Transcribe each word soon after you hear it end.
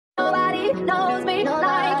Nobody knows me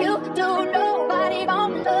like you do. Nobody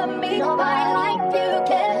gon' love me quite like you.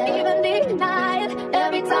 Can't even deny it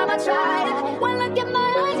every time I try it. When I look in my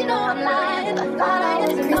eyes, you know I'm lying.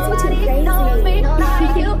 Nobody knows me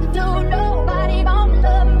like you do. Nobody gon'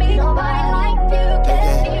 love me quite like you.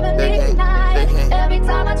 Can't even deny it every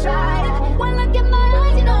time I try it. When I look in my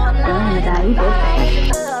eyes, you know I'm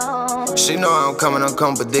lying. She know I'm coming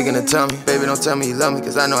for digging her tummy. Baby, don't tell me you love me,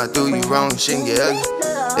 cause I know I do you wrong. She can get ugly.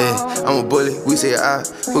 Yeah, I'm a bully, we say I,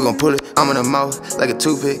 we gon' pull it. I'm in the mouth like a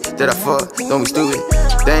toothpick that I fuck, don't be stupid.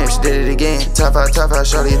 Damn, she did it again. Top 5,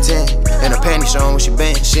 shawty a 10. And her panties showing when she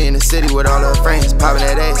bang. She in the city with all her friends, popping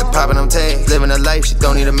that ass and popping them tags. Living her life, she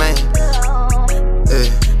don't need a man. Yeah.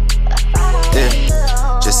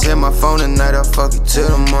 Just hit my phone tonight, I'll fuck you till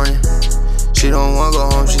the morning. She don't wanna go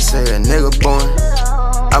home, she say a nigga born.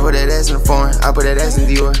 I put that ass in the foreign, I put that ass in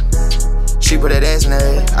Dior. She put that ass in her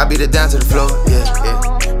head, I beat her down to the floor, yeah.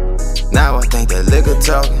 Now I think that liquor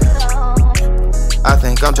talking. I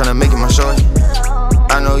think I'm tryna make it my shorty.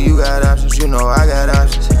 I know you got options, you know I got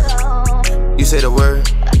options. You say the word,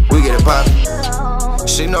 we get it poppin'.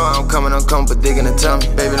 She know I'm coming for digging her tummy.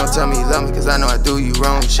 Baby, don't tell me you love me, cause I know I do you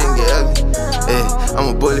wrong. She can get ugly. Yeah,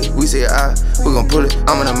 I'm a bully, we say I, we gon' pull it.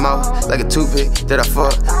 I'm in the mouth like a toothpick that I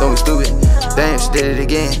fuck, don't be stupid. Damn, she did it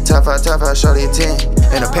again. Top 5, shawty a 10.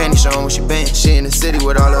 And her panties showing when she bang. She in the city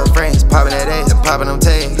with all her friends, popping that ass and popping them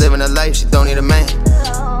tags. Living her life, she don't need a man.